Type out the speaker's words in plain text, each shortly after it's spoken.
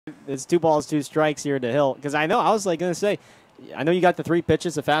It's 2 balls, 2 strikes here to Hill. Because I was like going to say, I know you got the 3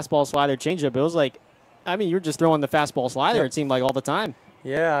 pitches, the fastball, slider, changeup. But it was like, I mean, you were just throwing the fastball, slider. Yep. It seemed like all the time.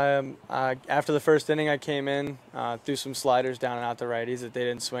 Yeah, after the first inning, I came in, threw some sliders down and out to righties that they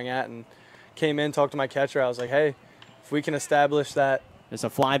didn't swing at, and came in, talked to my catcher. I was like, hey, if we can establish that. There's a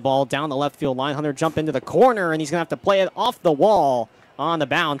fly ball down the left field line. Hunter jump into the corner, and he's going to have to play it off the wall on the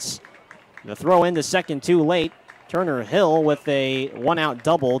bounce. The throw into second too late. Turner Hill with a 1-out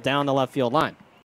double down the left field line.